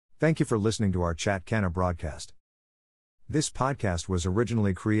Thank you for listening to our Chat Canna broadcast. This podcast was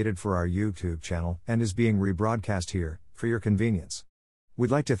originally created for our YouTube channel and is being rebroadcast here, for your convenience.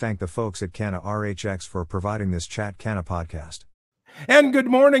 We'd like to thank the folks at Canna RHX for providing this Chat Canna podcast. And good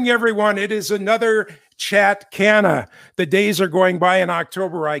morning, everyone. It is another Chat Canna. The days are going by in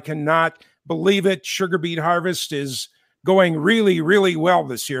October. I cannot believe it. Sugar beet harvest is going really, really well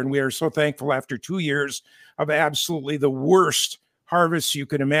this year, and we are so thankful after 2 years of absolutely the worst harvests you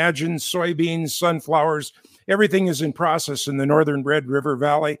can imagine. Soybeans, sunflowers, everything is in process in the northern Red River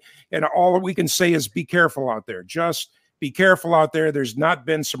Valley, and all we can say is be careful out there. Just be careful out there. There's not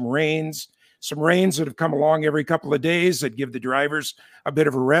been some rains that have come along every couple of days that give the drivers a bit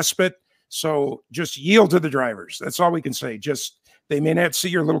of a respite. So just yield to the drivers. That's all we can say. Just, they may not see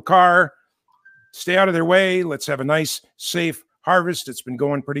your little car. Stay out of their way. Let's have a nice, safe harvest. It's been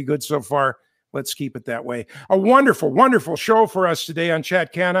going pretty good so far. Let's keep it that way. A wonderful, wonderful show for us today on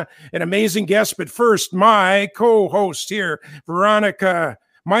Chat Canna. An amazing guest. But first, my co-host here, Veronica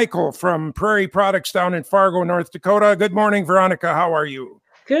Michael from Prairie Products down in Fargo, North Dakota. Good morning, Veronica. How are you?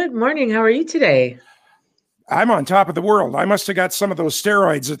 Good morning. How are you today? I'm on top of the world. I must have got some of those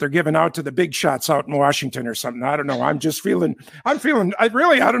steroids that they're giving out to the big shots out in Washington or something. I don't know. I don't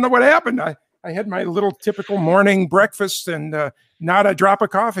know what happened. I had my little typical morning breakfast and not a drop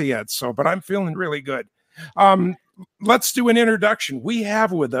of coffee yet. But I'm feeling really good. Let's do an introduction. We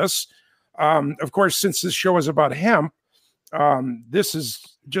have with us, of course, since this show is about hemp, this is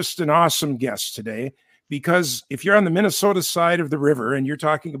just an awesome guest today, because if you're on the Minnesota side of the river and you're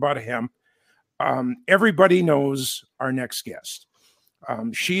talking about hemp, everybody knows our next guest.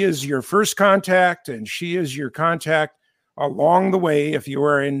 She is your first contact, and she is your contact along the way if you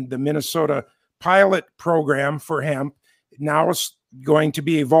are in the Minnesota pilot program for hemp. Now it's going to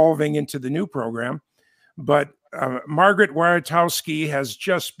be evolving into the new program. But Margaret Wiatrowski has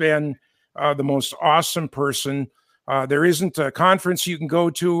just been the most awesome person. There isn't a conference you can go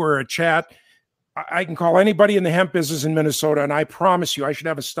to or a chat. I can call anybody in the hemp business in Minnesota, and I promise you I should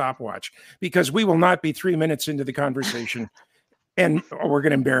have a stopwatch, because we will not be 3 minutes into the conversation. And we're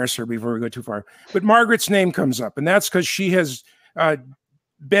going to embarrass her before we go too far. But Margaret's name comes up, and that's because she has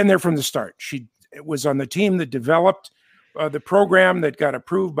been there from the start. She was on the team that developed the program that got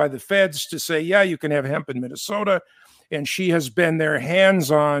approved by the feds to say, yeah, you can have hemp in Minnesota. And she has been there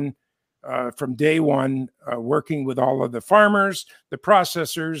hands-on from day one, working with all of the farmers, the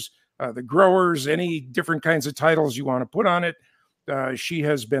processors, the growers, any different kinds of titles you want to put on it. She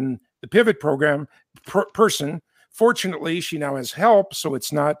has been the pivot program person. Fortunately, she now has help, so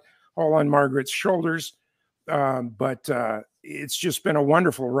it's not all on Margaret's shoulders. But it's just been a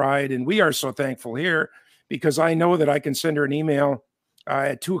wonderful ride, and we are so thankful here, because I know that I can send her an email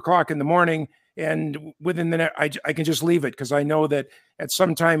at 2 o'clock in the morning, and within the net, I can just leave it, because I know that at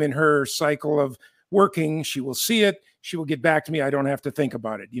some time in her cycle of working, she will see it. She will get back to me. I don't have to think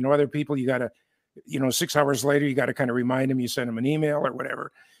about it. You know, other people, you got to, 6 hours later, you got to kind of remind them, you send them an email or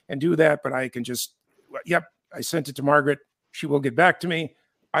whatever and do that. But I can just, yep, I sent it to Margaret. She will get back to me.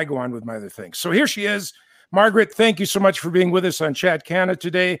 I go on with my other things. So here she is. Margaret, thank you so much for being with us on Chat Canna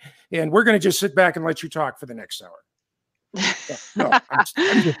today. And we're going to just sit back and let you talk for the next hour.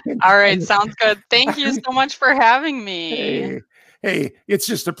 All right. Sounds good. Thank you so much for having me. Hey, it's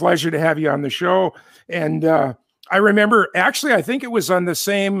just a pleasure to have you on the show. And I remember, actually, I think it was on the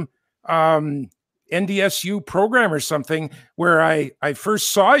same NDSU program or something where I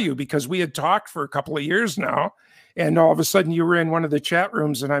first saw you, because we had talked for a couple of years now. And all of a sudden you were in one of the chat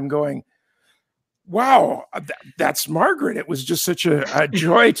rooms, and I'm going, wow, that's Margaret. It was just such a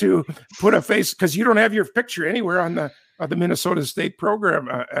joy to put a face, because you don't have your picture anywhere on the Minnesota State program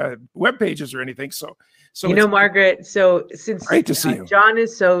web pages or anything. So Margaret, so since great to see you. John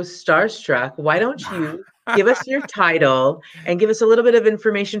is so starstruck, why don't you give us your title and give us a little bit of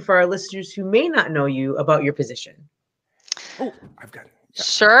information for our listeners who may not know you about your position? Oh, I've got it. Yeah.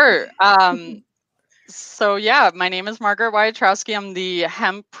 Sure. So yeah, my name is Margaret Wiatrowski. I'm the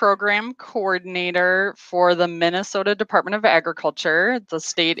hemp program coordinator for the Minnesota Department of Agriculture, the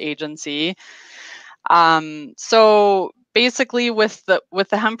state agency. So basically with the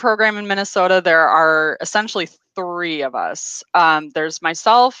hemp program in Minnesota, there are essentially 3 of us. There's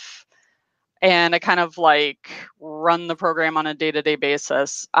myself, and I kind of like run the program on a day-to-day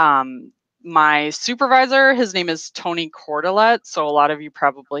basis. My supervisor, his name is Tony Cordelet. So a lot of you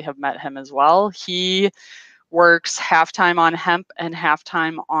probably have met him as well. He works half-time on hemp and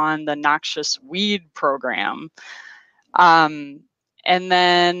half-time on the noxious weed program. And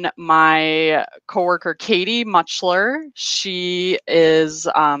then my coworker, Katie Muchler, she is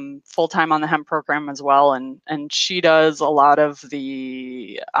full-time on the hemp program as well. And she does a lot of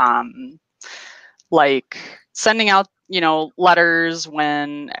the like sending out, letters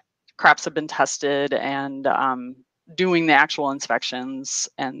when crops have been tested and doing the actual inspections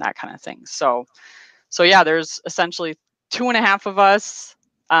and that kind of thing. So yeah, there's essentially 2.5 of us.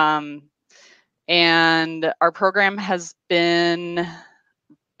 And our program has been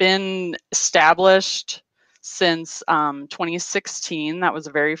established since 2016. That was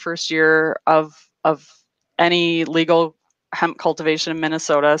the very first year of any legal hemp cultivation in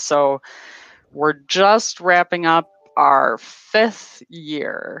Minnesota. So we're just wrapping up our 5th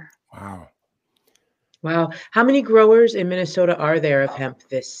year. Wow. Wow. How many growers in Minnesota are there of hemp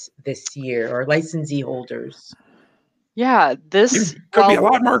this year, or licensee holders? Yeah, this Could be a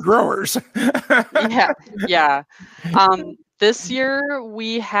lot more growers. yeah. This year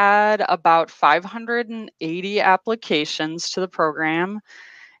we had about 580 applications to the program,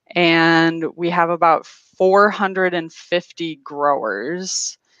 and we have about 450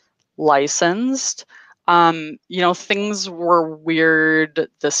 growers licensed. Things were weird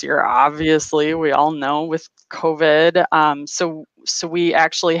this year, obviously, we all know, with COVID. So we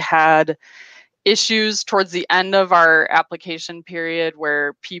actually had issues towards the end of our application period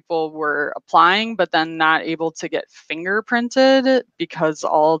where people were applying but then not able to get fingerprinted because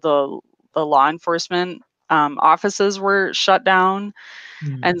all the law enforcement offices were shut down.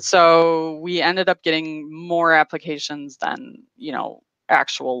 And so we ended up getting more applications than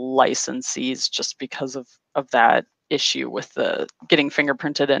actual licensees, just because of that issue with the getting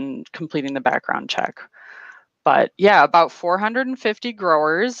fingerprinted and completing the background check. But yeah, about 450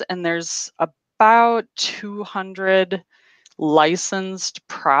 growers, and there's about 200 licensed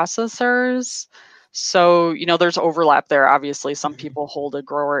processors. So, there's overlap there. Obviously, some people hold a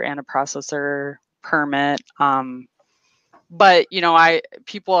grower and a processor permit. But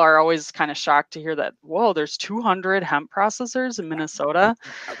people are always kind of shocked to hear that, whoa, there's 200 hemp processors in Minnesota.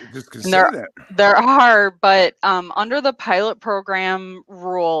 I was just going to And say that. there are, but under the pilot program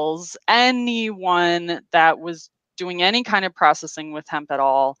rules, anyone that was doing any kind of processing with hemp at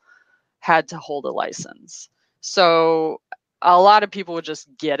all had to hold a license. So a lot of people would just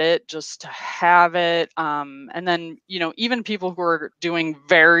get it just to have it. And then, even people who are doing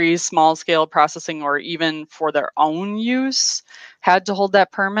very small scale processing or even for their own use had to hold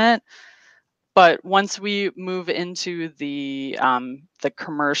that permit. But once we move into the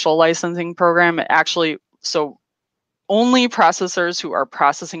commercial licensing program, so only processors who are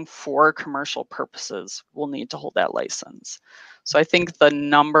processing for commercial purposes will need to hold that license. So I think the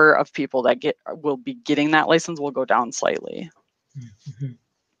number of people that will be getting that license will go down slightly.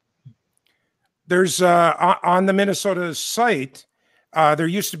 There's on the Minnesota site, there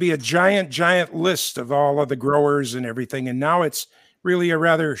used to be a giant list of all of the growers and everything, and now it's really a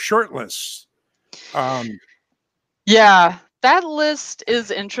rather short list. Yeah, that list is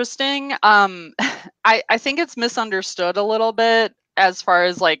interesting. I think it's misunderstood a little bit as far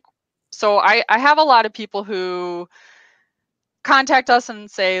as so I have a lot of people who contact us and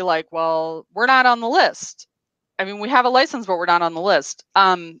say well, we're not on the list. I mean, we have a license, but we're not on the list.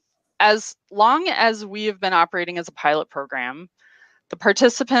 As long as we have been operating as a pilot program, the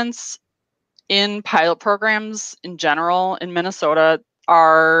participants in pilot programs in general in Minnesota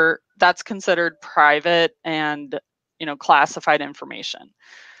that's considered private and classified information.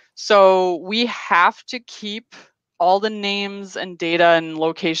 So we have to keep all the names and data and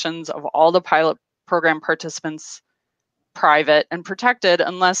locations of all the pilot program participants private and protected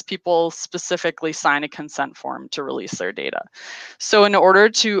unless people specifically sign a consent form to release their data. So in order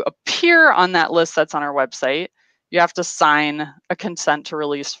to appear on that list that's on our website, you have to sign a consent to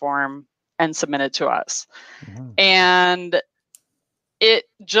release form and submit it to us. Mm-hmm. And it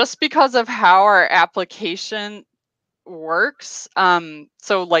just because of how our application works.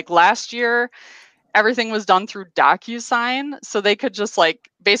 So last year, everything was done through DocuSign. So they could just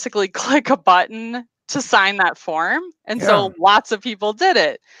basically click a button to sign that form. And so lots of people did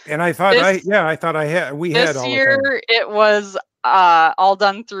it. And I thought this year it was all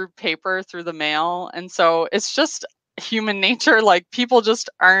done through paper, through the mail. And so it's just human nature. People just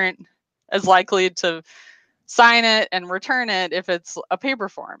aren't as likely to sign it and return it if it's a paper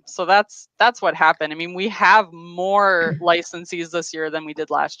form. So that's what happened. I mean, we have more licensees this year than we did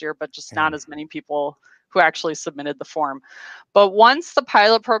last year, but just not as many people who actually submitted the form. But once the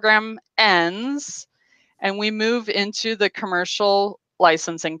pilot program ends and we move into the commercial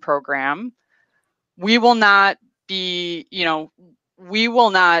licensing program, we will not be, we will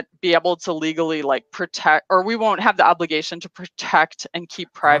not be able to legally like protect, or we won't have the obligation to protect and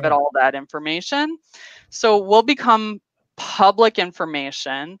keep private all that information. So we'll become public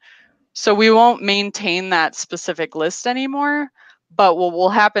information. So we won't maintain that specific list anymore. But what will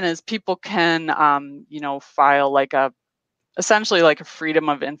happen is people can, file like essentially like a freedom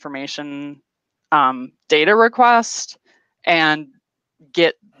of information data request and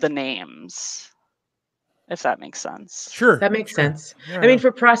get the names, if that makes sense. Sure. That makes sure. sense. Yeah, I mean,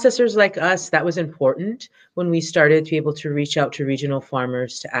 for processors like us, that was important when we started to be able to reach out to regional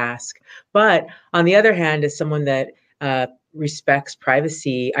farmers to ask. But on the other hand, as someone that respects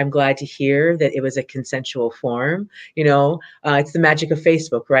privacy, I'm glad to hear that it was a consensual form. It's the magic of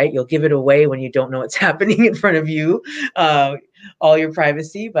Facebook, right? You'll give it away when you don't know what's happening in front of you, all your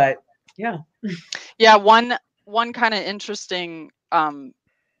privacy. But yeah. Yeah, one kind of interesting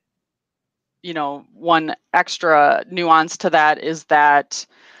one extra nuance to that is that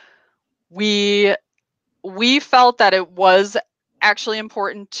we felt that it was actually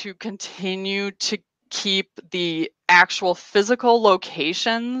important to continue to keep the actual physical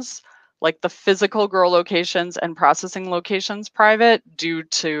locations, like the physical grow locations and processing locations, private due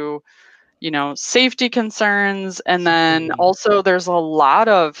to safety concerns. And then also there's a lot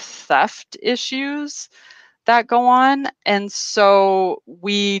of theft issues that go on. And so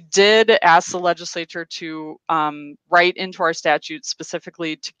we did ask the legislature to write into our statute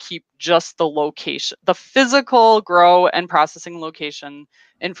specifically to keep just the location, the physical grow and processing location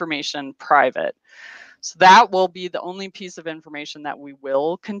information private. So that will be the only piece of information that we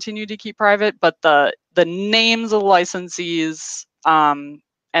will continue to keep private, but the names of licensees and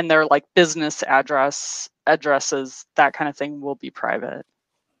their like business addresses, that kind of thing will be private.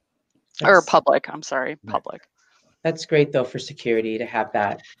 Or public, I'm sorry, public. That's great though for security to have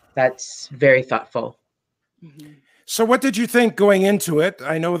that. That's very thoughtful. Mm-hmm. So what did you think going into it?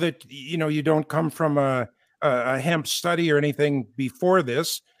 I know that, you don't come from a hemp study or anything before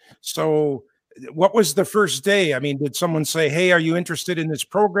this. So what was the first day? I mean, did someone say, hey, are you interested in this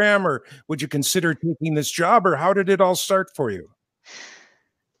program, or would you consider taking this job, or how did it all start for you?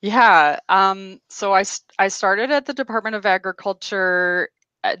 Yeah. So I started at the Department of Agriculture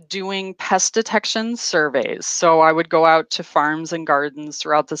doing pest detection surveys. So I would go out to farms and gardens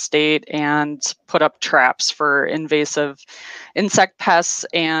throughout the state and put up traps for invasive insect pests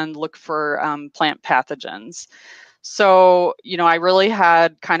and look for plant pathogens. So, I really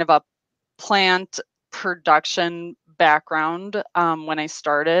had kind of a plant production background when I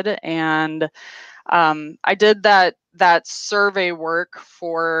started, and I did that survey work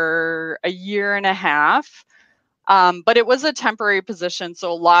for a year and a half. But it was a temporary position.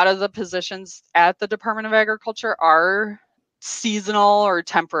 So a lot of the positions at the Department of Agriculture are seasonal or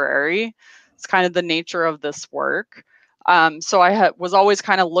temporary. It's kind of the nature of this work. So I was always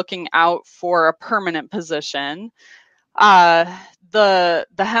kind of looking out for a permanent position. The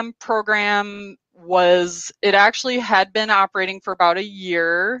hemp program it actually had been operating for about a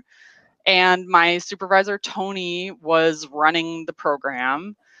year, and my supervisor, Tony, was running the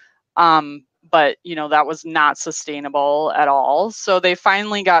program. But that was not sustainable at all. So they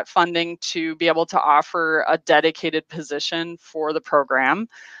finally got funding to be able to offer a dedicated position for the program.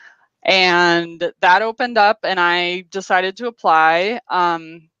 And that opened up and I decided to apply.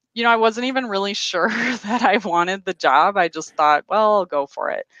 I wasn't even really sure that I wanted the job. I just thought, well, I'll go for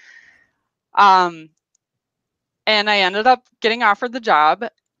it. And I ended up getting offered the job,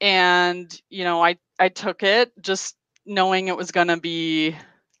 and, I took it just knowing it was going to be,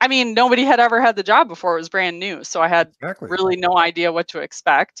 I mean, nobody had ever had the job before. It was brand new. So I had really no idea what to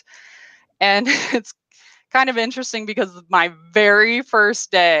expect. And it's kind of interesting because my very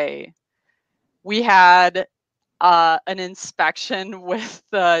first day, we had an inspection with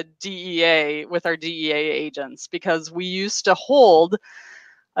the DEA, with our DEA agents, because we used to hold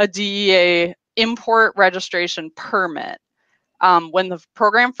a DEA import registration permit. When the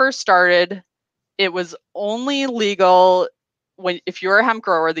program first started, it was only legal if you're a hemp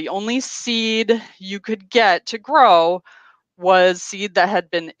grower. The only seed you could get to grow was seed that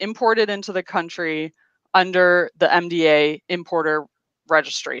had been imported into the country under the MDA importer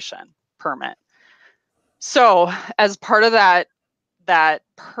registration permit. So as part of that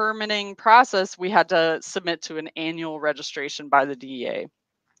permitting process, we had to submit to an annual registration by the DEA.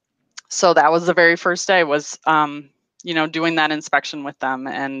 So that was the very first day, was doing that inspection with them.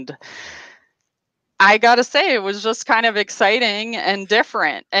 And I gotta say, it was just kind of exciting and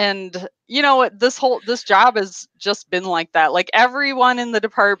different. And this job has just been like that. Like, everyone in the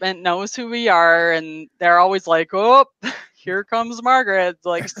department knows who we are, and they're always like, "Oh, here comes Margaret!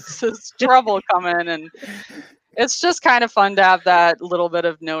 Like, this is trouble coming." And it's just kind of fun to have that little bit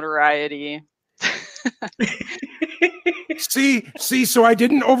of notoriety. See, so I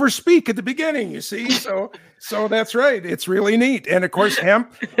didn't overspeak at the beginning, you see? So that's right. It's really neat. And of course,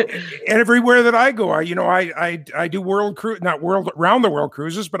 hemp, everywhere that I go, I do not round the world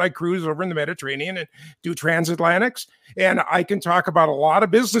cruises, but I cruise over in the Mediterranean and do transatlantics. And I can talk about a lot of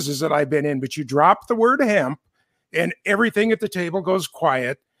businesses that I've been in, but you drop the word hemp and everything at the table goes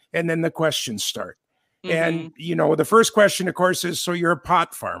quiet. And then the questions start. And, the first question, of course, is, so you're a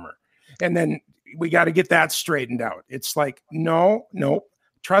pot farmer. And then we got to get that straightened out. It's like, no,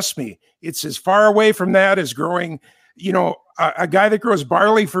 trust me. It's as far away from that as growing, a guy that grows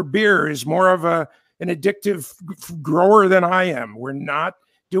barley for beer is more of an addictive grower than I am. We're not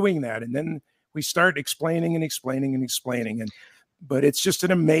doing that. And then we start explaining. But it's just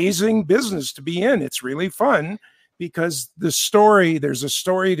an amazing business to be in. It's really fun because there's a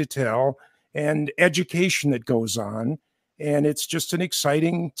story to tell and education that goes on. And it's just an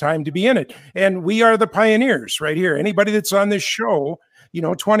exciting time to be in it. And we are the pioneers right here. Anybody that's on this show,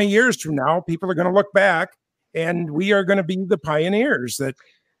 20 years from now, people are going to look back and we are going to be the pioneers that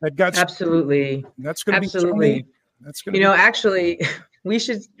got. Absolutely. That's going to absolutely. Be. That's going to actually, we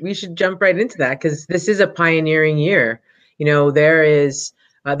should jump right into that because this is a pioneering year. There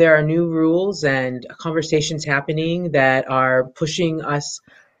are new rules and conversations happening that are pushing us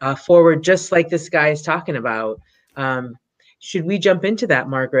forward, just like this guy is talking about. Should we jump into that,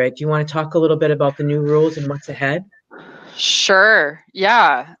 Margaret? Do you want to talk a little bit about the new rules and what's ahead? Sure.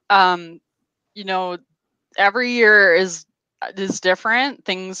 Yeah. Every year is different.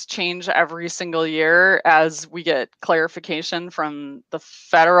 Things change every single year as we get clarification from the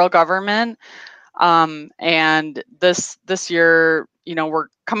federal government. And this year, we're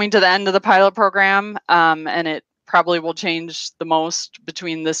coming to the end of the pilot program, and it probably will change the most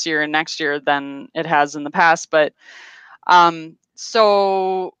between this year and next year than it has in the past. But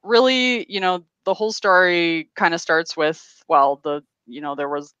so really, the whole story kind of starts with, there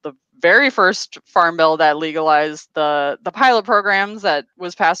was the very first farm bill that legalized the pilot programs that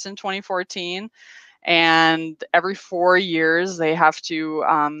was passed in 2014. And every 4 years they have to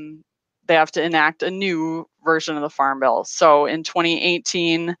enact a new version of the farm bill. So in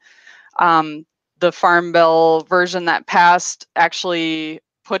 2018, the farm bill version that passed actually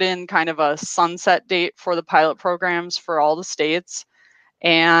put in kind of a sunset date for the pilot programs for all the states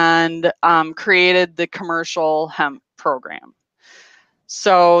and created the commercial hemp program.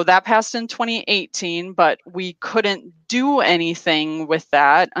 So that passed in 2018, but we couldn't do anything with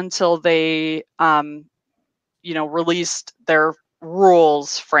that until they, released their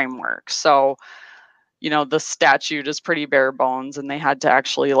rules framework. So, the statute is pretty bare bones and they had to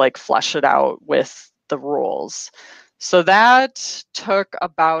actually flesh it out with the rules. So that took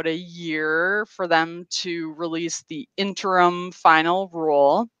about a year for them to release the interim final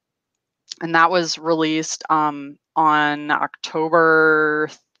rule. And that was released on October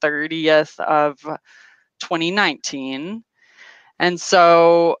 30th of 2019. And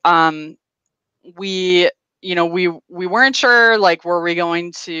so we weren't sure, were we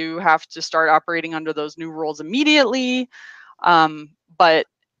going to have to start operating under those new rules immediately? But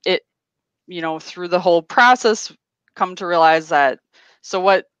it, through the whole process, come to realize that, so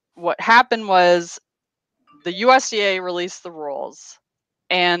what happened was the USDA released the rules,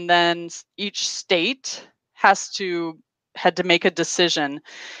 and then each state had to make a decision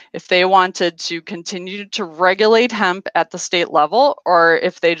if they wanted to continue to regulate hemp at the state level or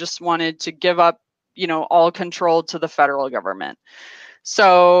if they just wanted to give up, all control to the federal government.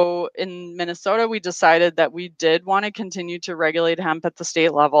 So in Minnesota, we decided that we did want to continue to regulate hemp at the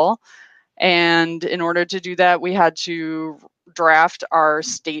state level. And in order to do that, we had to draft our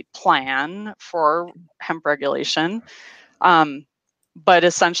state plan for hemp regulation. But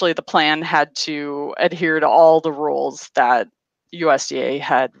essentially the plan had to adhere to all the rules that USDA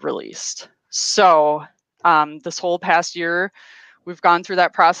had released. So this whole past year, we've gone through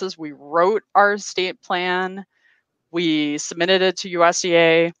that process. We wrote our state plan. We submitted it to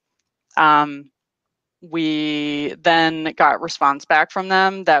USDA. We then got response back from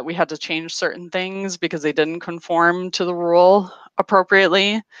them that we had to change certain things because they didn't conform to the rule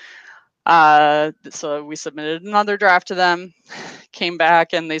appropriately. So we submitted another draft to them, came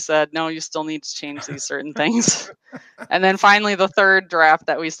back, and they said, no, you still need to change these certain things. And then finally, the third draft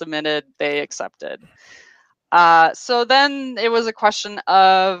that we submitted, they accepted. So then it was a question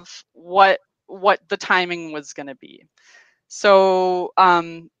of what the timing was going to be. So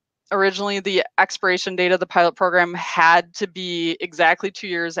originally, the expiration date of the pilot program had to be exactly 2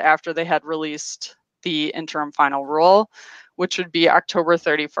 years after they had released the interim final rule, which would be October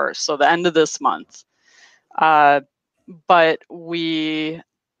 31st, so the end of this month. But we,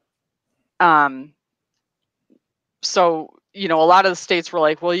 so, you know, a lot of the states were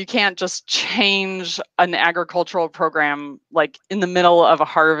like, well, you can't just change an agricultural program like in the middle of a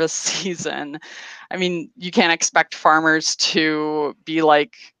harvest season. I mean, you can't expect farmers to be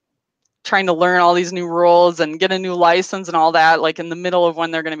like trying to learn all these new rules and get a new license and all that, like in the middle of when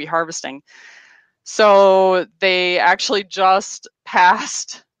they're going to be harvesting. So they actually just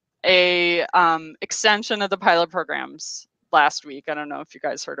passed a extension of the pilot programs last week. I don't know if you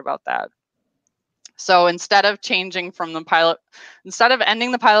guys heard about that. So instead of changing from the pilot, instead of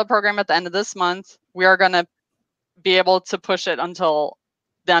ending the pilot program at the end of this month, we are going to be able to push it until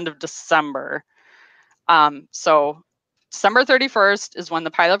the end of December. So December 31st is when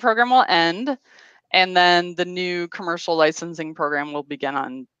the pilot program will end, and then the new commercial licensing program will begin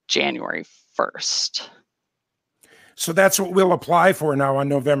on January 1st. So that's what we'll apply for now on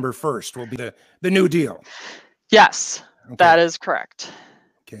November 1st, will be the new deal. Yes, okay. That is correct.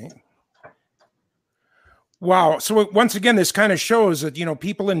 Okay. Wow. So once again, this kind of shows that, you know,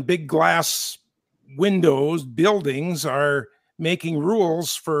 people in big glass windows, buildings are making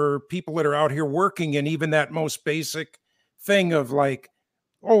rules for people that are out here working. And even that most basic thing of like,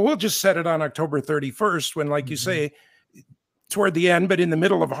 oh, we'll just set it on October 31st when, like you say, toward the end, but in the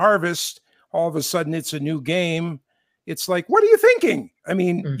middle of harvest, all of a sudden it's a new game. It's like, what are you thinking? I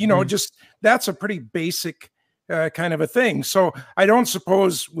mean, you know, just that's a pretty basic kind of a thing. So I don't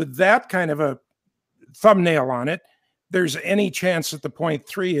suppose with that kind of a thumbnail on it, there's any chance that the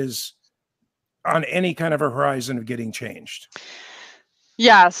 0.3 is on any kind of a horizon of getting changed.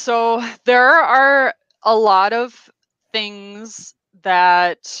 Yeah, so there are a lot of things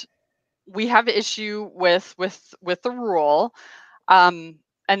that we have issue with the rule, and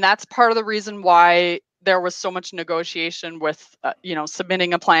that's part of the reason why there was so much negotiation with you know,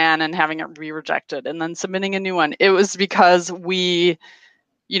 submitting a plan and having it be rejected and then submitting a new one. It was because we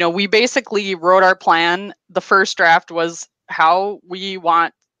basically wrote our plan. The first draft was how we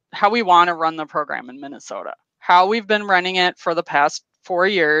want to run the program in Minnesota, how we've been running it for the past 4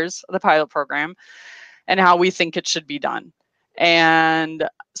 years, the pilot program, and how we think it should be done. And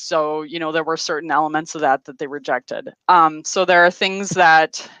so, you know, there were certain elements of that they rejected. So there are things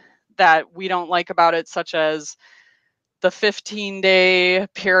that we don't like about it, such as the 15-day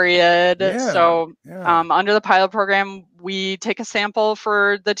period. Under the pilot program, we take a sample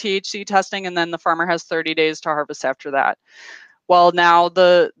for the THC testing, and then the farmer has 30 days to harvest after that. Well, now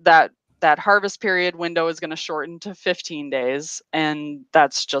that harvest period window is going to shorten to 15 days, and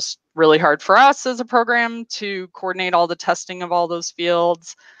that's just really hard for us as a program to coordinate all the testing of all those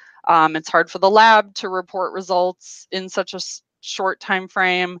fields. It's hard for the lab to report results in such a short time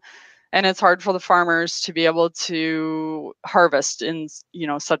frame. And it's hard for the farmers to be able to harvest in, you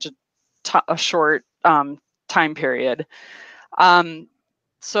know, such a short time period.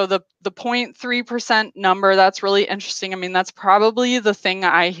 So the 0.3% number, that's really interesting. I mean, that's probably the thing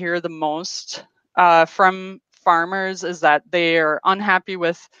I hear the most from farmers, is that they are unhappy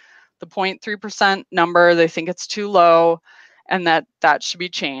with the 0.3% number. They think it's too low, and that should be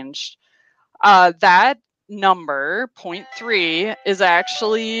changed. That number 0.3 is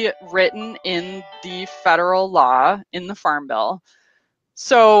actually written in the federal law in the Farm Bill.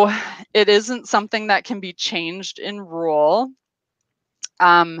 So it isn't something that can be changed in rule.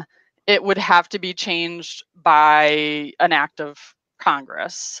 It would have to be changed by an act of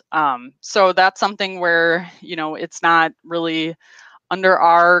Congress. So that's something where, you know, it's not really under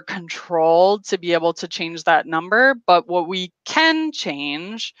our control to be able to change that number. But what we can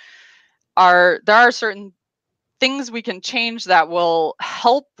change there are certain things we can change that will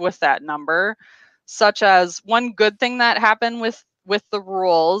help with that number, such as one good thing that happened with the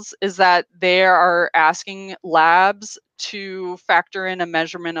rules is that they are asking labs to factor in a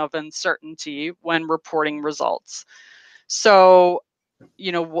measurement of uncertainty when reporting results. So,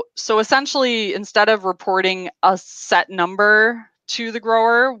 you know, so essentially, instead of reporting a set number to the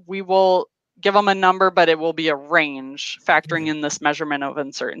grower, we will give them a number, but it will be a range factoring in this measurement of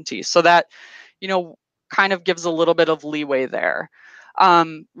uncertainty. So that, you know, kind of gives a little bit of leeway there.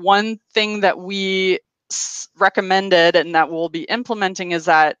 One thing that we recommended and that we'll be implementing is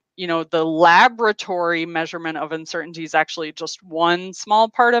that, you know, the laboratory measurement of uncertainty is actually just one small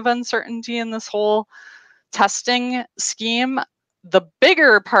part of uncertainty in this whole testing scheme. The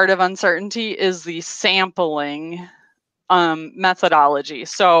bigger part of uncertainty is the sampling methodology.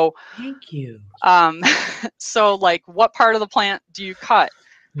 So thank you. So like, what part of the plant do you cut?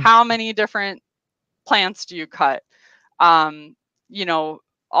 How many different plants do you cut? You know,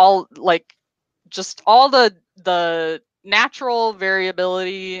 all like just all the natural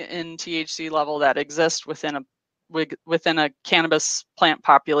variability in THC level that exists within a cannabis plant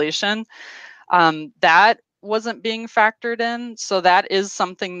population, that wasn't being factored in. So that is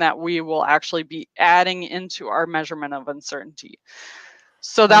something that we will actually be adding into our measurement of uncertainty.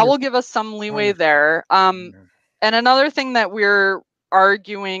 So that will give us some leeway there. And another thing that we're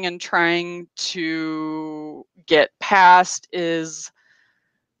arguing and trying to get past is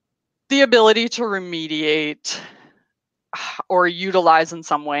the ability to remediate or utilize in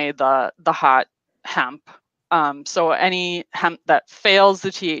some way the hot hemp. So any hemp that fails the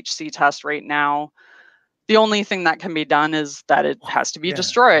THC test right now, the only thing that can be done is that it has to be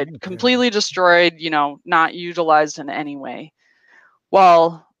destroyed, completely destroyed, not utilized in any way.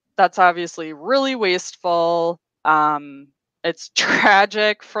 Well, that's obviously really wasteful. It's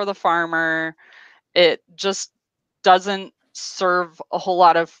tragic for the farmer. It just doesn't serve a whole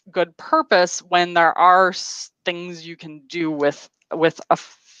lot of good purpose when there are things you can do with a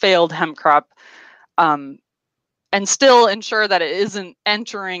failed hemp crop, and still ensure that it isn't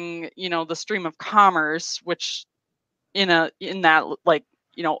entering, the stream of commerce, which in that like,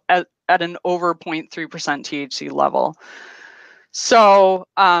 at an over 0.3% THC level. So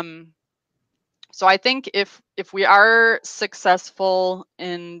so I think if we are successful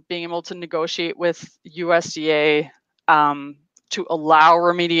in being able to negotiate with USDA to allow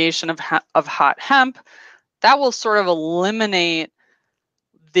remediation of hot hemp, that will sort of eliminate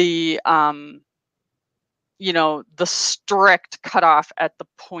the the strict cutoff at the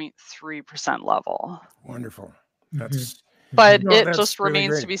 0.3% level. Wonderful. That's but it just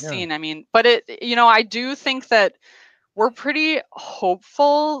remains to be seen. I mean, but I do think that we're pretty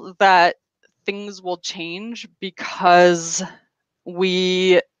hopeful that things will change because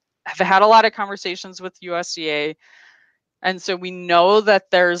we have had a lot of conversations with USDA. And so we know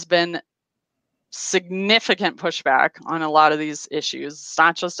that there's been significant pushback on a lot of these issues. It's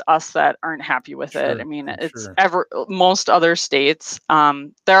not just us that aren't happy with it. I mean, it's most other states.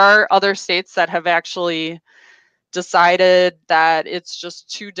 There are other states that have actually decided that it's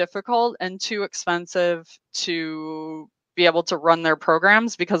just too difficult and too expensive to be able to run their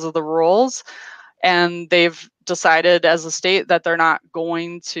programs because of the rules. And they've decided as a state that they're not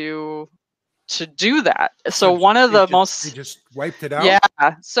going to do that. So one of the most, they just wiped it out. Yeah.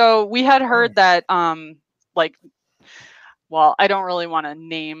 So we had heard that well, I don't really want to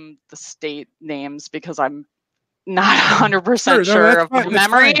name the state names because I'm not 100% sure of my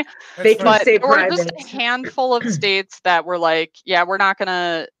memory. But there were just a handful of states that were like, yeah, we're not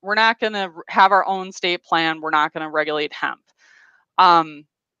gonna have our own state plan. We're not gonna regulate hemp.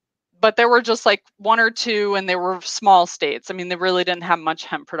 But there were just like one or two, and they were small states. I mean, they really didn't have much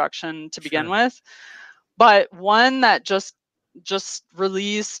hemp production to begin with. But one that just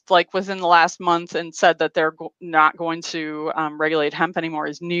released like within the last month and said that they're not going to regulate hemp anymore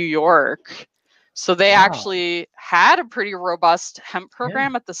is New York. So they actually had a pretty robust hemp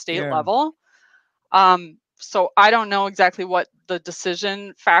program at the state level. So I don't know exactly what the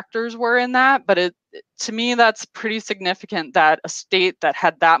decision factors were in that, but to me, that's pretty significant that a state that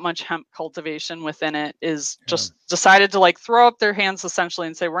had that much hemp cultivation within it is just decided to like throw up their hands essentially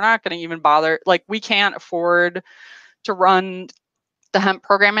and say, we're not going to even bother. Like, we can't afford to run the hemp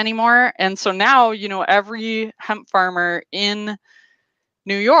program anymore. And so now, every hemp farmer in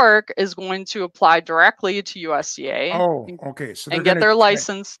New York is going to apply directly to USDA. Oh, okay. So and get their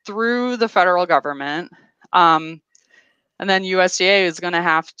license through the federal government. And then USDA is going to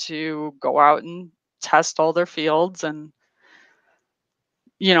have to go out and test all their fields and,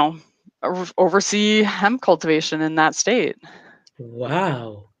 oversee hemp cultivation in that state.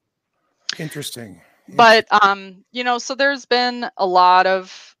 Wow. Interesting. But, so there's been a lot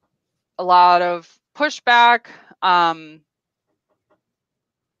of pushback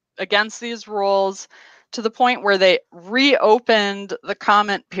against these rules to the point where they reopened the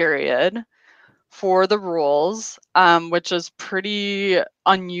comment period for the rules, which is pretty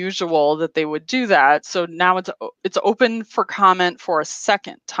unusual that they would do that. So now it's open for comment for a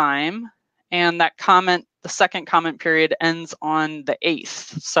second time, and the second comment period ends on the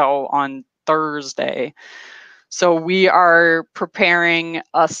 8th, so on Thursday. So we are preparing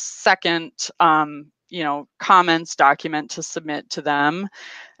a second comments document to submit to them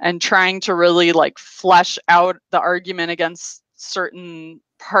and trying to really like flesh out the argument against certain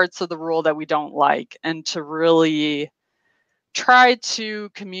parts of the rule that we don't like, and to really try to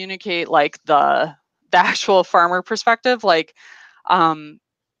communicate like the actual farmer perspective, like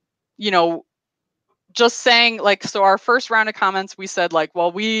just saying like, so our first round of comments, we said like,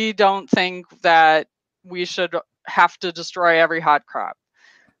 well, we don't think that we should have to destroy every hot crop.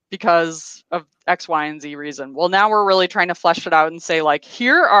 because of X, Y, and Z reason. Well, now we're really trying to flesh it out and say, like,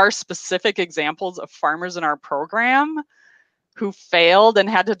 here are specific examples of farmers in our program who failed and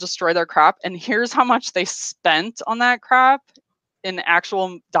had to destroy their crop, and here's how much they spent on that crop in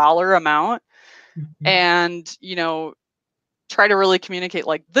actual dollar amount. And, you know, try to really communicate,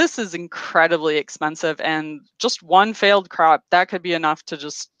 like, this is incredibly expensive, and just one failed crop, that could be enough to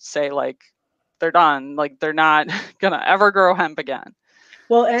just say, like, they're done, like, they're not gonna ever grow hemp again.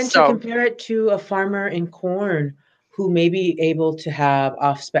 Well, and to So compare it to a farmer in corn who may be able to have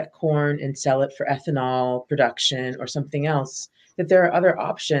off-spec corn and sell it for ethanol production or something else, that there are other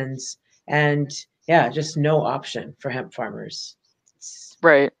options, and yeah, just no option for hemp farmers.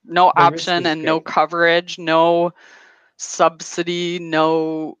 right, no The risk option is and no great. coverage, no subsidy,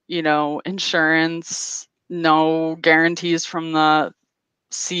 no, you know, insurance, no guarantees from the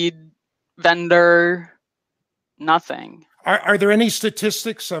seed vendor, nothing. Are there any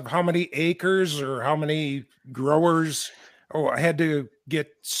statistics of how many acres or how many growers had to get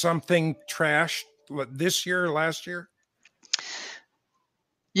something trashed this year, last year?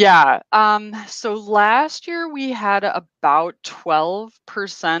 Yeah. So last year we had about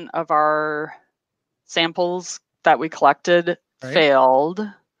 12% of our samples that we collected Right. failed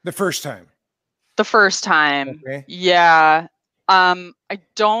The first time. the first time. Okay. Yeah. I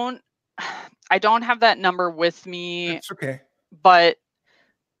don't have that number with me, That's okay. but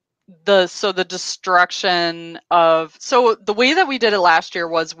the destruction of, so the way that we did it last year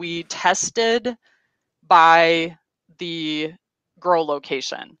was we tested by the grow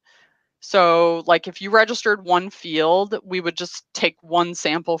location. So, like, if you registered one field, we would just take one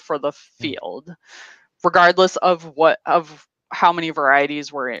sample for the field, regardless of how many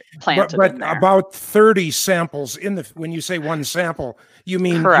varieties were planted But in there. about 30 samples when you say one sample, you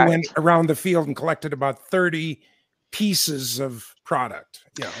mean Correct. you went around the field and collected about 30 pieces of product.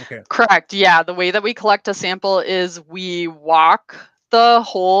 Yeah, okay. Correct. Yeah. The way that we collect a sample is we walk the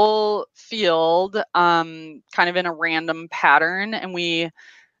whole field kind of in a random pattern, and we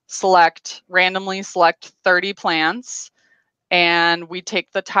randomly select 30 plants, and we take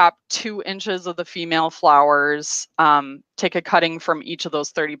the top 2 inches of the female flowers, take a cutting from each of those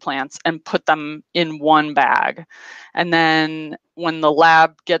 30 plants and put them in one bag. And then when the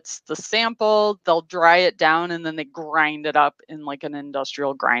lab gets the sample, they'll dry it down and then they grind it up in like an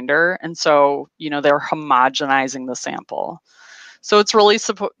industrial grinder. And so, you know, they're homogenizing the sample. So it's really,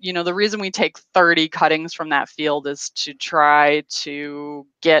 you know, the reason we take 30 cuttings from that field is to try to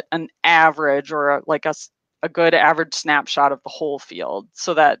get an average or like a good average snapshot of the whole field,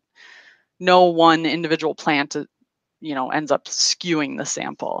 so that no one individual plant, you know, ends up skewing the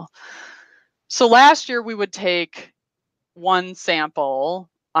sample. So last year we would take one sample,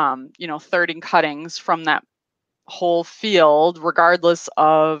 you know, 30 cuttings from that whole field, regardless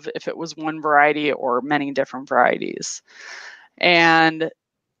of if it was one variety or many different varieties. And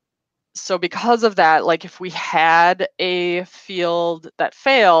so because of that, like, if we had a field that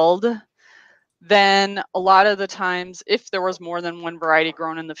failed, then a lot of the times, if there was more than one variety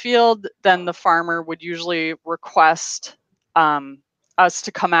grown in the field, then the farmer would usually request us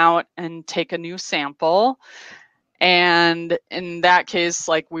to come out and take a new sample. And in that case,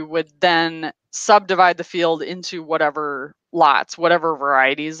 like, we would then subdivide the field into whatever lots, whatever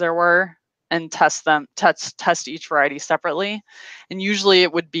varieties there were, and test each variety separately. And usually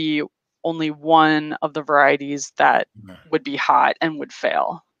it would be only one of the varieties that would be hot and would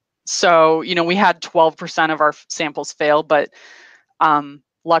fail. So, you know, we had 12% of our samples fail, but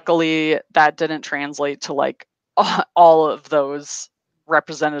luckily that didn't translate to like all of those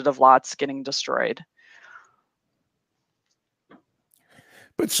representative lots getting destroyed.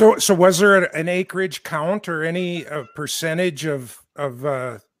 But so was there an acreage count or any percentage of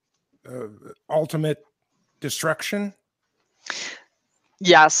ultimate destruction?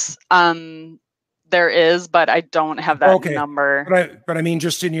 Yes, there is, but I don't have that number. But I mean,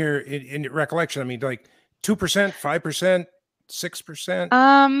 just in your recollection, I mean, like 2%, 5%,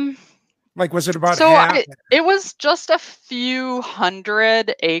 6%. Like, was it about half? It was just a few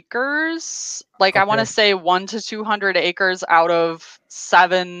hundred acres. Like, I want to say 100 to 200 acres out of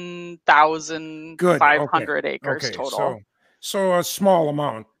 7,500 acres total. So a small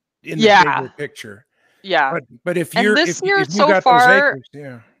amount in the bigger picture. Yeah. But if you're this year so got far, those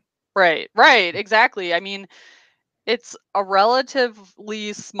acres, right, exactly. I mean, it's a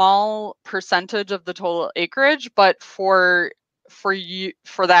relatively small percentage of the total acreage, but for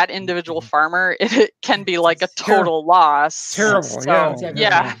that individual farmer, it can be like a total loss. Terrible. So,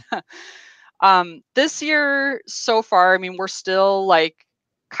 yeah. This year so far, I mean, we're still like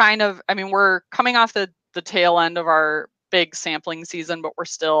we're coming off the tail end of our big sampling season, but we're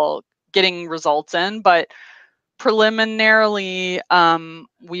still getting results in. But preliminarily,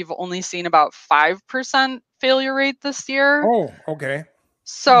 we've only seen about 5% failure rate this year. Oh, okay.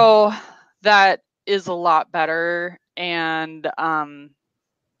 So that is a lot better. And,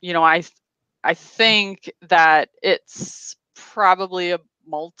 you know, I think that it's probably a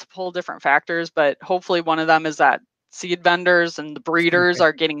multiple different factors, but hopefully one of them is that seed vendors and the breeders Okay.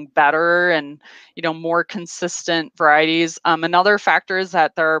 are getting better and, you know, more consistent varieties. Another factor is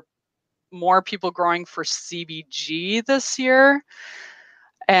that there are more people growing for CBG this year.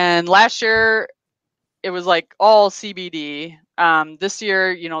 And last year it was like all CBD. This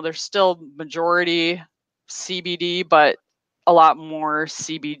year, you know, there's still majority CBD, but a lot more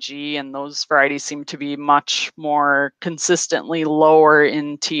CBG, and those varieties seem to be much more consistently lower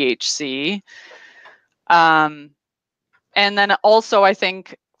in THC. And then also, I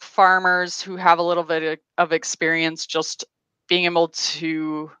think farmers who have a little bit of experience just being able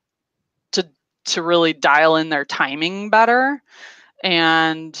to really dial in their timing better,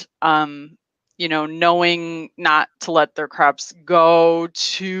 and you know, knowing not to let their crops go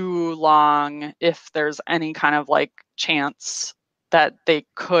too long if there's any kind of like chance that they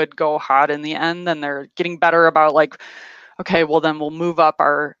could go hot in the end. Then they're getting better about like, okay, well then we'll move up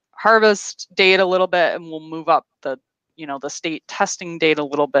our harvest date a little bit, and we'll move up the, you know, the state testing date a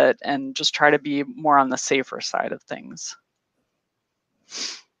little bit, and just try to be more on the safer side of things.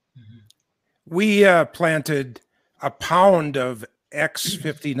 We planted a pound of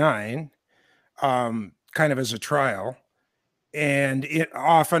X59 kind of as a trial, and it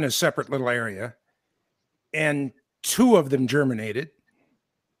off in a separate little area, and 2 of them germinated,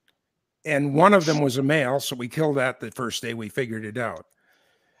 and one of them was a male, so we killed that the first day we figured it out.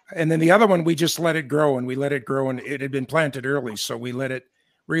 And then the other one, we just let it grow, and we let it grow, and it had been planted early, so we let it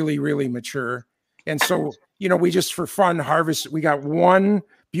really, really mature. And so, you know, we just for fun harvest. We got one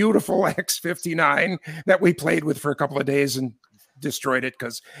beautiful X59 that we played with for a couple of days and destroyed it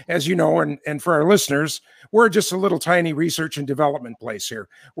because, as you know, and for our listeners, we're just a little tiny research and development place here.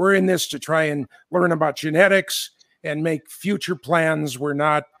 We're in this to try and learn about genetics and make future plans. We're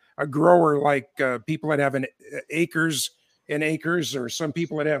not a grower like people that have acres and acres, or some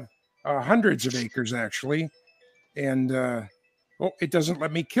people that have hundreds of acres actually. And oh, it doesn't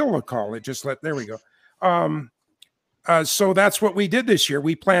let me kill the call. It just there we go. So that's what we did this year.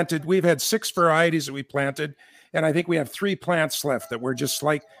 We've had 6 varieties that we planted, and I think we have 3 plants left that we're just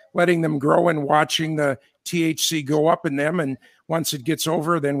like letting them grow and watching the THC go up in them. And once it gets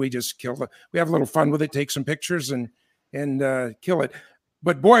over, then we just we have a little fun with it, take some pictures and kill it.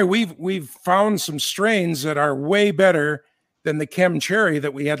 But boy, we've found some strains that are way better than the Chem Cherry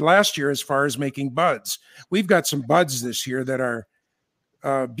that we had last year as far as making buds. We've got some buds this year that are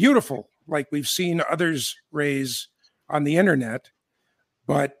beautiful, like we've seen others raise on the internet.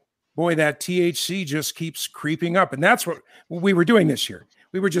 But boy, that THC just keeps creeping up. And that's what we were doing this year.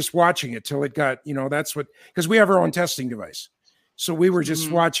 We were just watching it till it got, you know, that's what, because we have our own testing device. So we were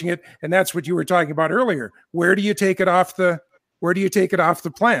just watching it. And that's what you were talking about earlier. Where do you take it off the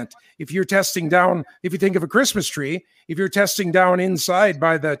plant? If you're testing down, if you think of a Christmas tree, if you're testing down inside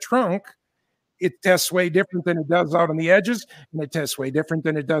by the trunk, it tests way different than it does out on the edges, and it tests way different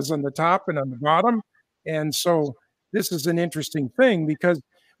than it does on the top and on the bottom. And so this is an interesting thing, because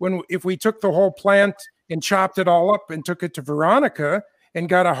if we took the whole plant and chopped it all up and took it to Veronica and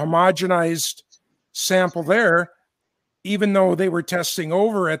got a homogenized sample there, even though they were testing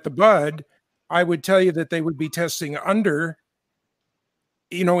over at the bud, I would tell you that they would be testing under,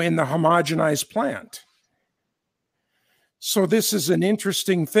 you know, in the homogenized plant. So this is an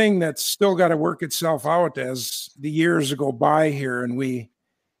interesting thing that's still got to work itself out as the years go by here, and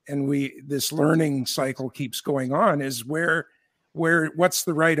this learning cycle keeps going on, is what's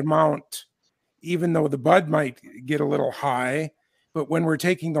the right amount, even though the bud might get a little high. But when we're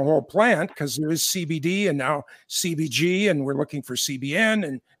taking the whole plant, because there is CBD and now CBG, and we're looking for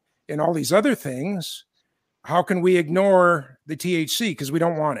CBN and all these other things, how can we ignore the THC? Because we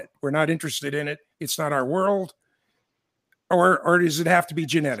don't want it. We're not interested in it. It's not our world. Or does it have to be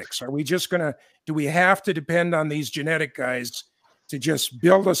genetics? Are we just do we have to depend on these genetic guys to just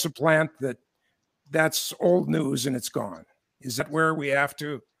build us a plant that's old news and it's gone? Is that where we have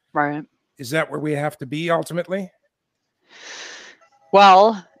to? Right. Is that where we have to be ultimately?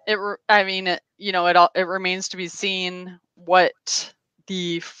 Well, it remains to be seen what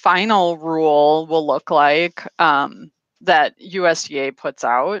the final rule will look like that USDA puts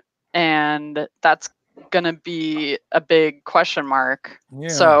out, and that's going to be a big question mark. Yeah.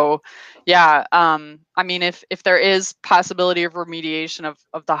 So, yeah, I mean, if there is possibility of remediation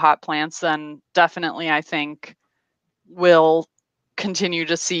of the hot plants, then definitely I think will continue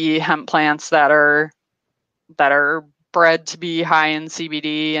to see hemp plants that are bred to be high in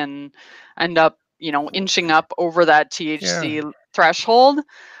CBD and end up, inching up over that THC threshold.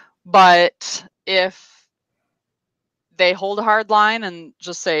 But if they hold a hard line and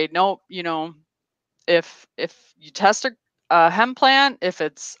just say, nope, if you test a hemp plant, if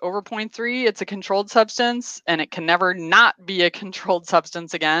it's over 0.3, it's a controlled substance and it can never not be a controlled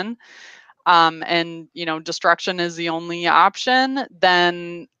substance again. And destruction is the only option,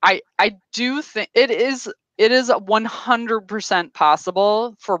 then I do think it is 100%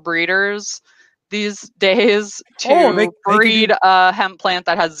 possible for breeders these days to breed a hemp plant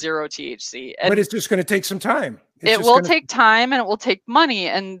that has 0 THC. But it's just going to take some time. It will take time and it will take money.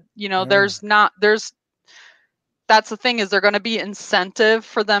 And that's the thing, is there going to be incentive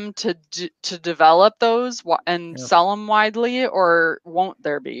for them to develop those and sell them widely, or won't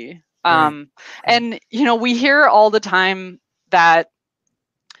there be? Right. And we hear all the time that,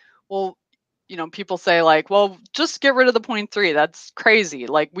 well, people say like, well, just get rid of the 0.3. That's crazy.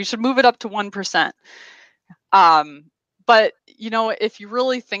 Like, we should move it up to 1%. But if you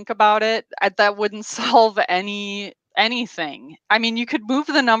really think about it, that wouldn't solve anything. I mean, you could move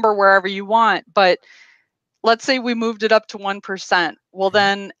the number wherever you want, but let's say we moved it up to 1%. Well,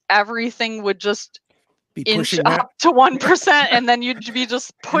 then everything would just inch up to 1%, and then you'd be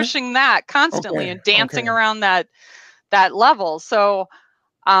just pushing that constantly and dancing around that level. So,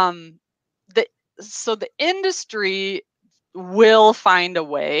 the industry will find a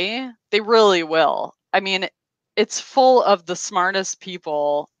way. They really will. I mean, it's full of the smartest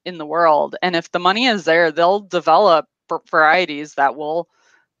people in the world, and if the money is there, they'll develop varieties that will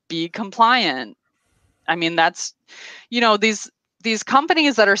be compliant. I mean, that's, these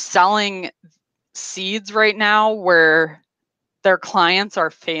companies that are selling seeds right now where their clients are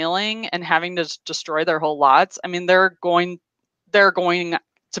failing and having to destroy their whole lots. I mean, they're going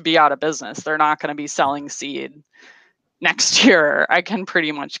to be out of business. They're not going to be selling seed next year, I can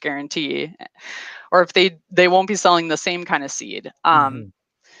pretty much guarantee. Or if they won't be selling the same kind of seed.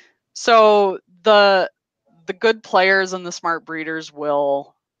 So the good players and the smart breeders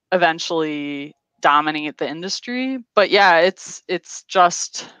will eventually dominate the industry. But yeah, it's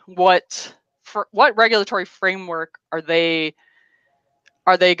just what regulatory framework are they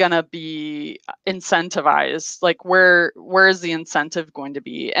going to be incentivized? Like, where is the incentive going to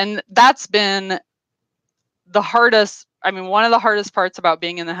be? And that's been the hardest. I mean, one of the hardest parts about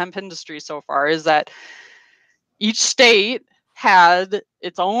being in the hemp industry so far is that each state had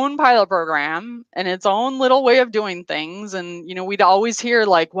its own pilot program and its own little way of doing things. And, we'd always hear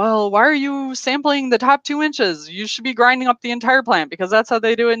like, well, why are you sampling the top 2 inches? You should be grinding up the entire plant because that's how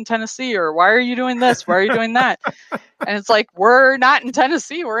they do it in Tennessee. Or why are you doing this? Why are you doing that? And it's like, we're not in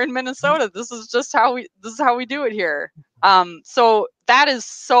Tennessee, we're in Minnesota. This is how we do it here. So that is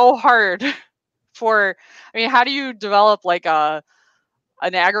so hard how do you develop like an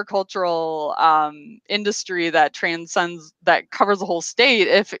agricultural industry that covers the whole state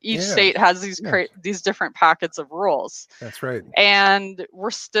if each state has these different pockets of rules? That's right. And we're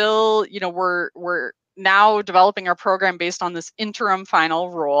still, we're now developing our program based on this interim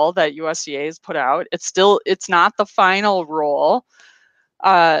final rule that USDA has put out. It's not the final rule.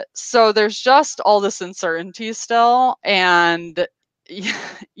 So there's just all this uncertainty still, and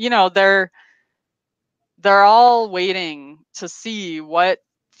they're all waiting to see what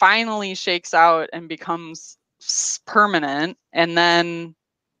finally shakes out and becomes permanent, and then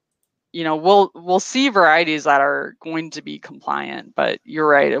we'll see varieties that are going to be compliant. But you're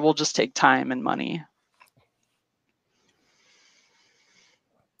right, it will just take time and money.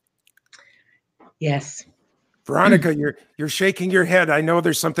 Yes. Veronica, you're shaking your head. I know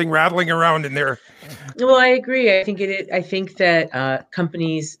there's something rattling around in there. Well, I agree. I think I think that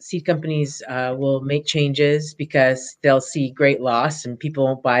seed companies will make changes because they'll see great loss and people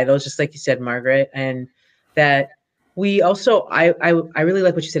won't buy those, just like you said, Margaret. And that we also, I really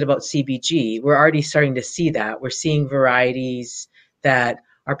like what you said about CBG. We're already starting to see that. We're seeing varieties that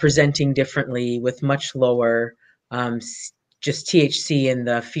are presenting differently with much lower just THC in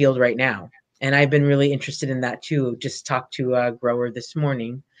the field right now. And I've been really interested in that too. Just talked to a grower this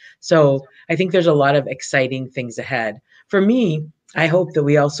morning. So I think there's a lot of exciting things ahead. For me, I hope that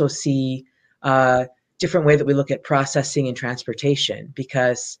we also see a different way that we look at processing and transportation,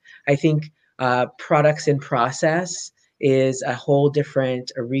 because I think products in process is a whole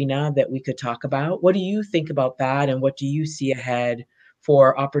different arena that we could talk about. What do you think about that? And what do you see ahead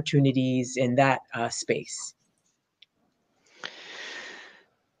for opportunities in that space?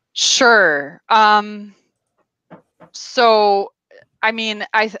 Sure. So, I mean,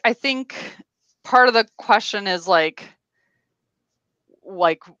 I think part of the question is like,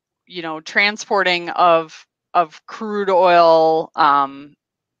 like, transporting of crude oil.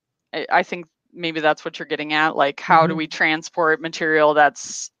 I think maybe that's what you're getting at. Like, how do we transport material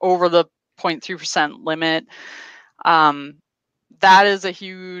that's over the 0.3% limit? That is a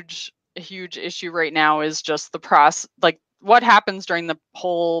huge issue right now, is just the process, like what happens during the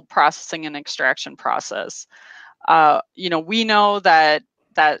whole processing and extraction process. We know that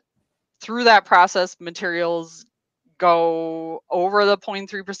through that process, materials go over the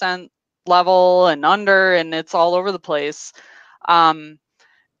 0.3% level and under, and it's all over the place.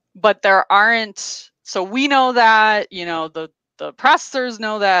 But there aren't, so we know that, the processors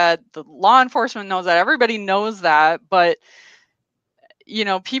know that, the law enforcement knows that, everybody knows that, but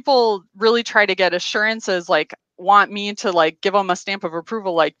people really try to get assurances, like want me to like give them a stamp of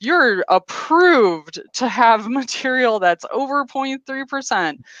approval, like you're approved to have material that's over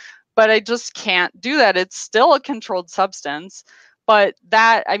 0.3%. But I just can't do that. It's still a controlled substance. But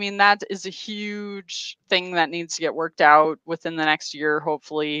that is a huge thing that needs to get worked out within the next year,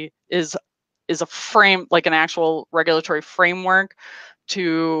 hopefully, is a frame, like an actual regulatory framework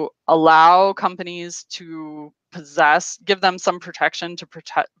to allow companies to give them some protection to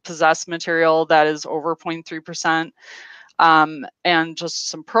possess material that is over 0.3%, and just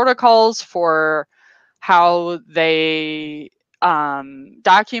some protocols for how they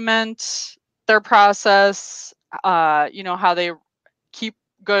document their process, how they keep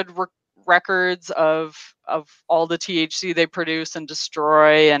good records of all the THC they produce and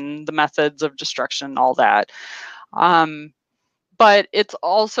destroy, and the methods of destruction, all that. But it's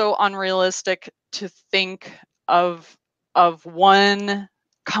also unrealistic to think of one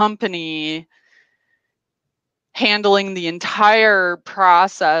company handling the entire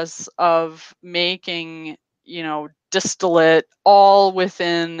process of making, distillate all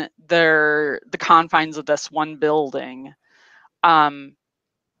within the confines of this one building.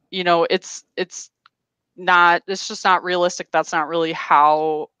 It's just not realistic. That's not really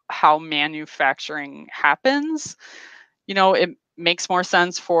how manufacturing happens. It makes more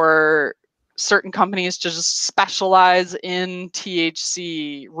sense for certain companies to just specialize in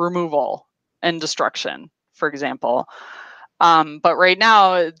THC removal and destruction, for example. But right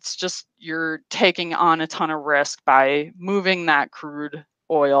now, it's just you're taking on a ton of risk by moving that crude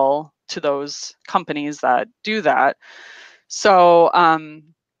oil to those companies that do that. So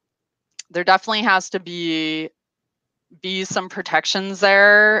there definitely has to be some protections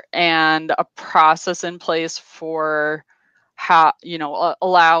there, and a process in place for how,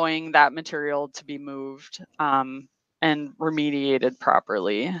 allowing that material to be moved and remediated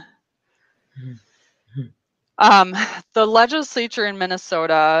properly. The legislature in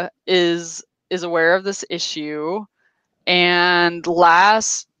Minnesota is aware of this issue, and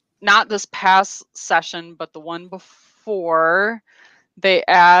not this past session, but the one before, they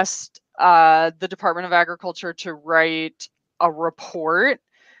asked the Department of Agriculture to write a report,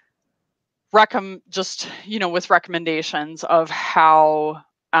 with recommendations of how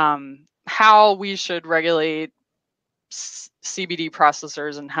we should regulate CBD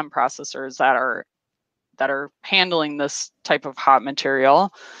processors and hemp processors that are handling this type of hot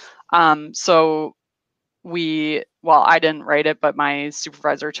material. So I didn't write it, but my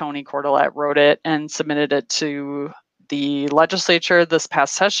supervisor, Tony Cordelette, wrote it and submitted it to the legislature this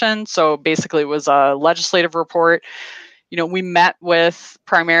past session. So basically it was a legislative report. We met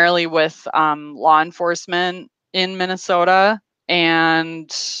primarily with law enforcement in Minnesota,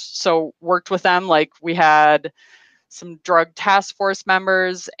 and so worked with them. Like, we had some drug task force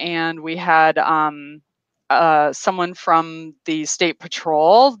members, and we had someone from the State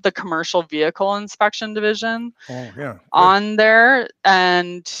Patrol, the Commercial Vehicle Inspection Division, on there.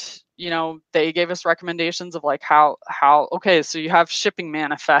 And they gave us recommendations of like how okay, so you have shipping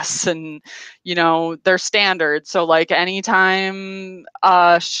manifests, and they're standard. So like anytime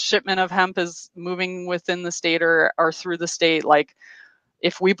a shipment of hemp is moving within the state or through the state, like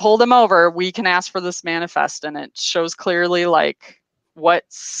if we pull them over, we can ask for this manifest, and it shows clearly like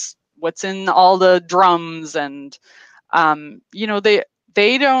what's in all the drums. And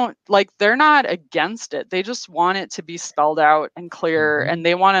they don't, like, they're not against it. They just want it to be spelled out and clear. And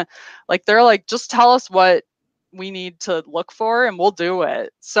they want to, like, they're like, just tell us what we need to look for and we'll do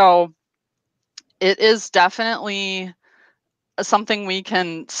it. So it is definitely something we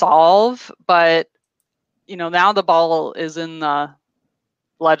can solve, but now the ball is in the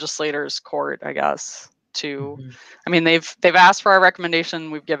legislators' court, I guess, to they've asked for our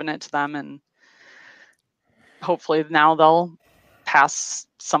recommendation, we've given it to them, and hopefully now they'll pass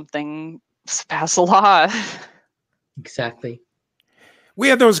a law. Exactly. We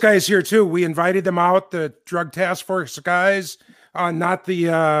had those guys here too. We invited them out, the drug task force guys. not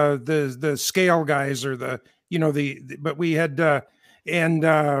the scale guys or the but we had and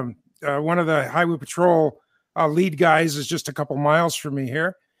one of the highway patrol lead guys is just a couple miles from me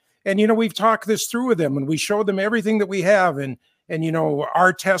here, and we've talked this through with them, and we showed them everything that we have, and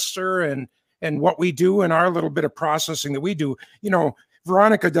our tester and what we do and our little bit of processing that we do.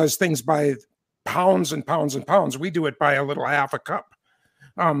 Veronica does things by pounds and pounds and pounds. We do it by a little half a cup.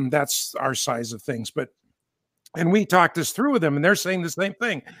 That's our size of things. And we talked this through with them, and they're saying the same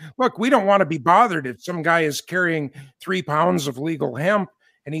thing. Look, we don't want to be bothered if some guy is carrying 3 pounds of legal hemp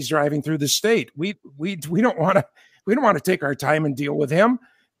and he's driving through the state. We don't want to take our time and deal with him.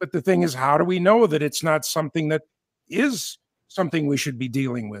 But the thing is, how do we know that it's not something that is something we should be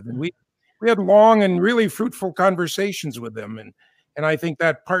dealing with? And we had long and really fruitful conversations with them, and I think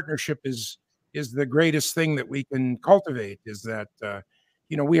that partnership is the greatest thing that we can cultivate. Is that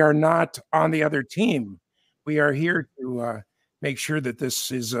we are not on the other team. We are here to make sure that this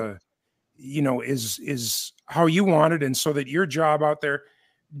is is how you want it, and so that your job out there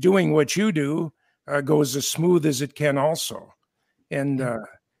doing what you do goes as smooth as it can also. And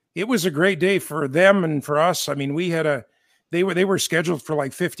it was a great day for them and for us. I mean, they were scheduled for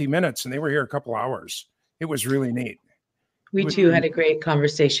like 50 minutes, and they were here a couple hours. It was really neat. We too had a great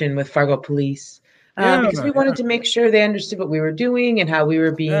conversation with Fargo Police. Because we wanted to make sure they understood what we were doing and how we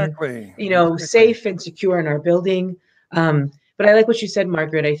were being, safe and secure in our building. But I like what you said,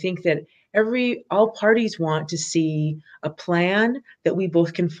 Margaret. I think that all parties want to see a plan that we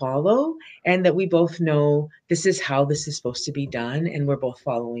both can follow, and that we both know this is how this is supposed to be done, and we're both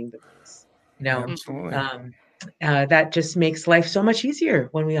following the rules. Absolutely. That just makes life so much easier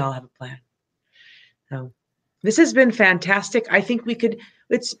when we all have a plan. So this has been fantastic. I think we could.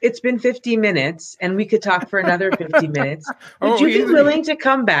 It's been 50 minutes, and we could talk for another 50 minutes. Would you be willing to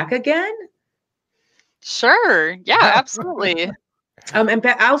come back again? Sure. Yeah, absolutely. And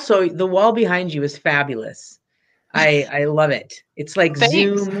also, the wall behind you is fabulous. I love it. It's like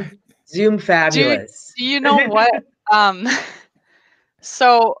Zoom fabulous. Do you know what?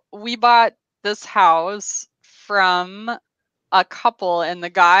 So we bought this house from a couple, and the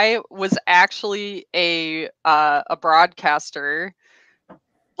guy was actually a broadcaster,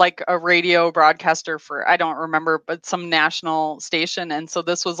 like a radio broadcaster for, I don't remember, but some national station. And so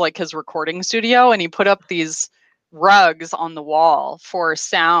this was like his recording studio, and he put up these rugs on the wall for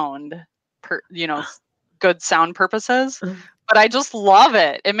sound, good sound purposes. But I just love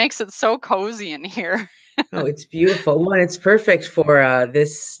it. It makes it so cozy in here. Oh, it's beautiful. Well, it's perfect for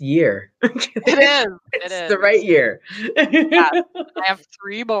this year. It is. It's the right year. Yeah. I have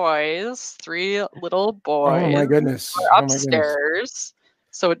 3 little boys. Oh my goodness. Upstairs.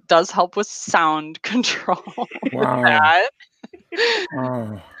 So it does help with sound control. Wow.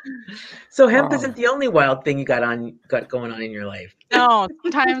 So hemp isn't the only wild thing you got going on in your life. No,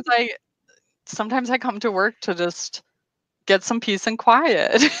 sometimes I come to work to just get some peace and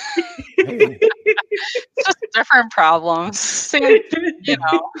quiet. Just different problems. Same,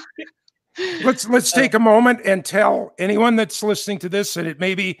 Let's take a moment and tell anyone that's listening to this, and it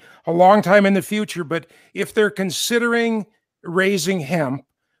may be a long time in the future, but if they're considering raising hemp,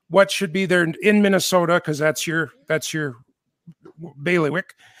 what should be there in Minnesota, because that's your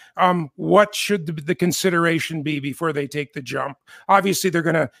bailiwick. What should the consideration be before they take the jump? Obviously, they're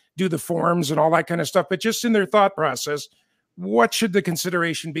going to do the forms and all that kind of stuff, but just in their thought process, what should the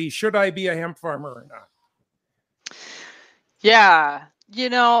consideration be? Should I be a hemp farmer or not? Yeah,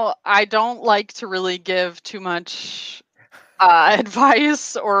 I don't like to really give too much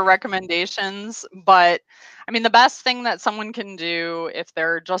advice or recommendations, but I mean, the best thing that someone can do if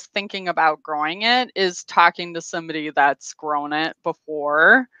they're just thinking about growing it is talking to somebody that's grown it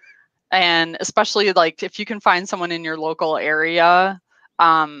before. And especially like if you can find someone in your local area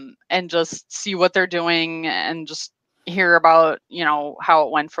and just see what they're doing and just hear about, how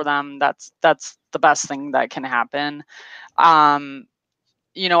it went for them, that's the best thing that can happen. I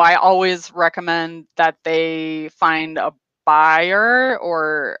always recommend that they find a buyer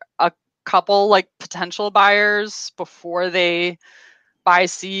or a couple like potential buyers before they buy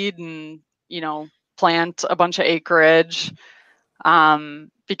seed and plant a bunch of acreage,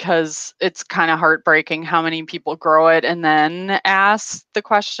 because it's kind of heartbreaking how many people grow it and then ask the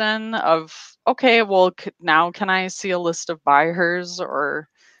question of, okay, well, now can I see a list of buyers? Or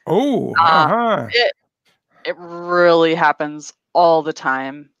it really happens all the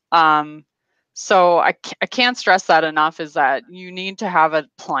time. So I can't stress that enough, is that you need to have a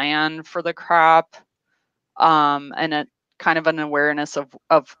plan for the crop, and a kind of an awareness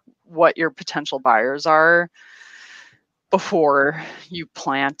of what your potential buyers are before you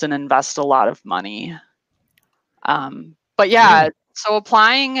plant and invest a lot of money. But yeah, so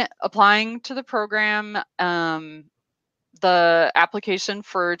applying to the program, the application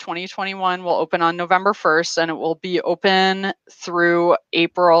for 2021 will open on November 1st, and it will be open through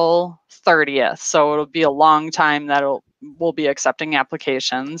April 30th. So it'll be a long time that we'll be accepting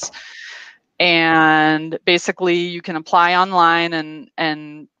applications. And basically you can apply online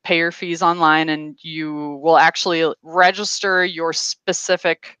and pay your fees online, and you will actually register your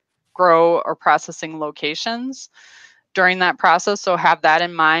specific grow or processing locations during that process. So have that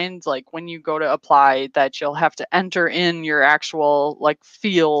in mind, like when you go to apply, that you'll have to enter in your actual like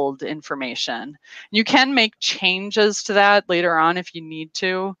field information. You can make changes to that later on if you need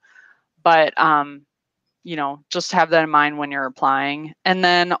to, but you know, just have that in mind when you're applying. And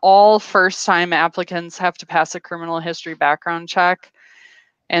then all first-time applicants have to pass a criminal history background check.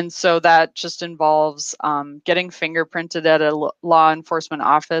 And so that just involves getting fingerprinted at a law enforcement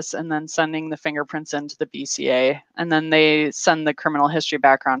office and then sending the fingerprints into the BCA. And then they send the criminal history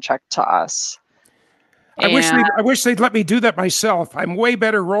background check to us. I wish they'd let me do that myself. I'm way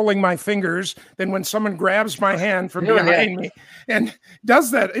better rolling my fingers than when someone grabs my hand from behind me and does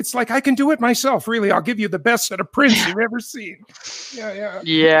that. It's like I can do it myself. Really, I'll give you the best set of prints you've ever seen. Yeah.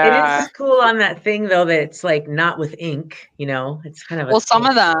 It is cool on that thing though that it's like not with ink. You know, it's kind of some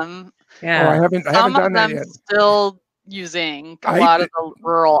of them. Yeah, I haven't done that yet. Still using a lot of the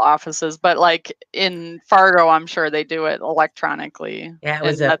rural offices, but like in Fargo, I'm sure they do it electronically. Yeah, it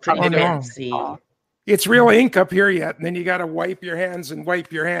was a pretty fancy. It's real ink up here yet, and then you got to wipe your hands and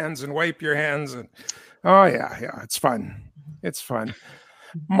wipe your hands and wipe your hands, and oh yeah, it's fun. It's fun.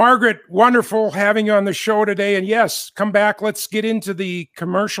 Margaret, wonderful having you on the show today. And yes, come back. Let's get into the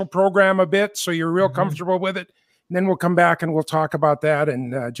commercial program a bit so you're real comfortable with it. And then we'll come back and we'll talk about that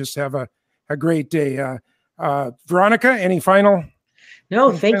and just have a great day. Veronica, any final?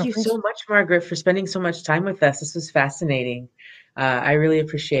 No, thank you so much, Margaret, for spending so much time with us. This was fascinating. I really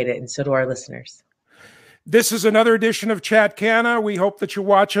appreciate it, and so do our listeners. This is another edition of Chat Canna. We hope that you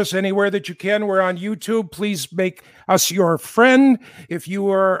watch us anywhere that you can. We're on YouTube. Please make us your friend. If you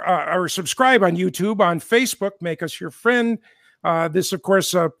are or subscribe on YouTube, on Facebook, make us your friend. This, of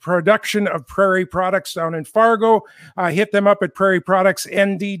course, a production of Prairie Products down in Fargo. Hit them up at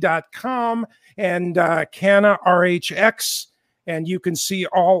prairieproductsnd.com and Canna RHX. And you can see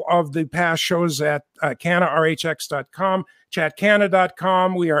all of the past shows at CannaRHX.com,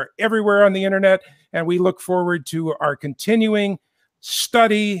 chatcanna.com. We are everywhere on the internet, and we look forward to our continuing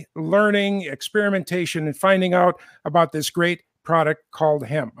study, learning, experimentation, and finding out about this great product called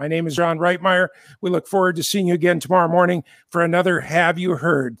hemp. My name is John Reitmeyer. We look forward to seeing you again tomorrow morning for another Have You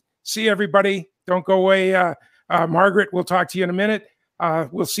Heard? See everybody. Don't go away. Margaret, we'll talk to you in a minute.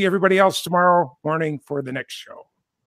 We'll see everybody else tomorrow morning for the next show.